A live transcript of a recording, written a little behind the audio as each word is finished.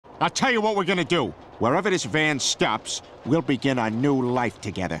I'll tell you what we're gonna do. Wherever this van stops, we'll begin our new life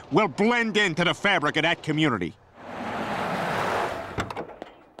together. We'll blend into the fabric of that community.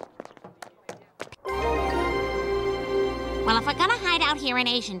 Well, if we're gonna hide out here in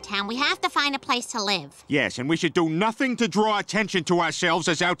Asian Town, we have to find a place to live. Yes, and we should do nothing to draw attention to ourselves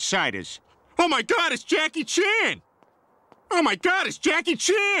as outsiders. Oh my God, it's Jackie Chan! Oh my God, it's Jackie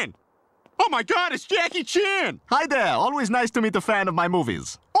Chan! Oh my God, it's Jackie Chan! Hi there, always nice to meet a fan of my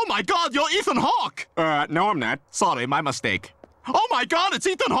movies. Oh my God, you're Ethan Hawke! No, I'm not. Sorry, my mistake. Oh my God, it's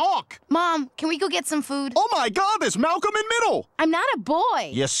Ethan Hawke! Mom, can we go get some food? Oh my God, it's Malcolm in Middle! I'm not a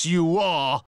boy. Yes, you are.